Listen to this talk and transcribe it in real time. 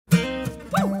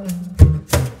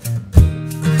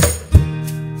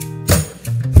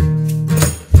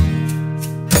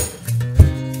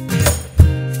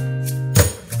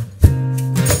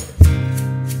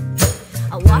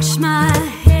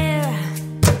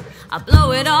I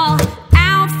blow it all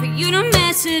out for you to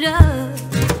mess it up.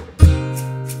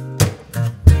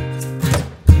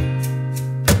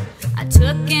 I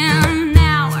took an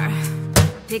hour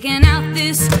picking out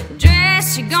this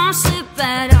dress, you're gonna slip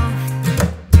right off.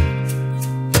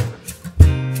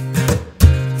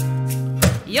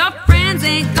 Your friends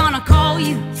ain't gonna call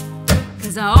you,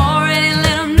 'cause I already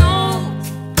let them know.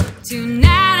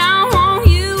 Tonight I want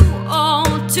you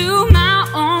all to my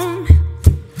own.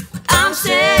 I'm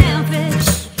selfish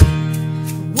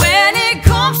when it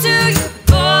comes to you,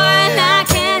 boy, and I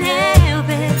can't help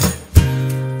it.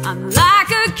 I'm like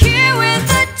a kid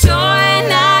with a toy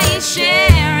and I ain't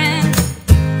sharing.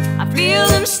 I feel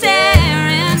them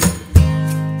staring.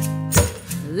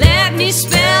 Let me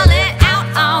spell it out.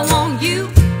 I want you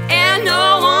and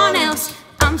no one else.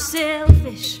 I'm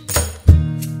selfish.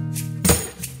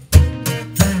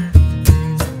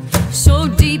 So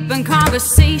deep in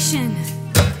conversation,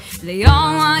 they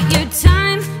all want your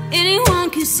time, anyone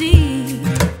can see.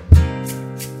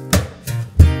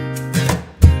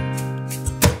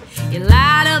 You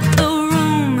light up the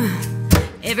room,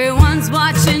 everyone's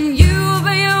watching you,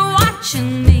 but you're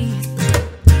watching me.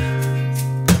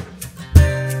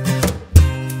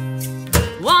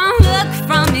 One look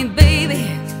from me, baby,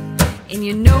 and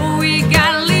you know we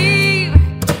gotta leave.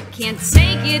 Can't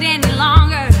take it any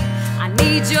longer, I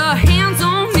need your hands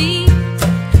on me.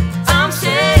 I'm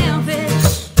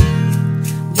selfish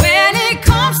when it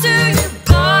comes to you,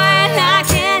 boy, and I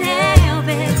can't help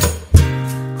it.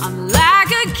 I'm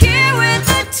like a kid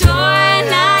with a toy and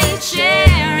I ain't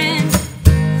sharing.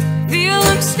 Feel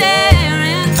them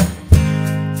staring.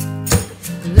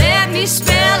 Let me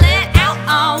spell it out.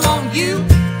 I want you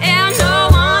and no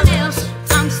one else.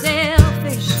 I'm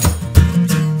selfish.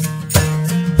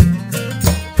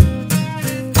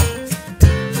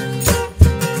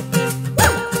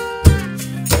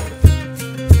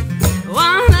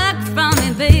 One look from me,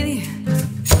 baby,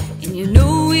 and you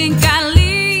know we gotta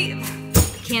leave.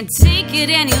 Can't take it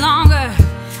any longer.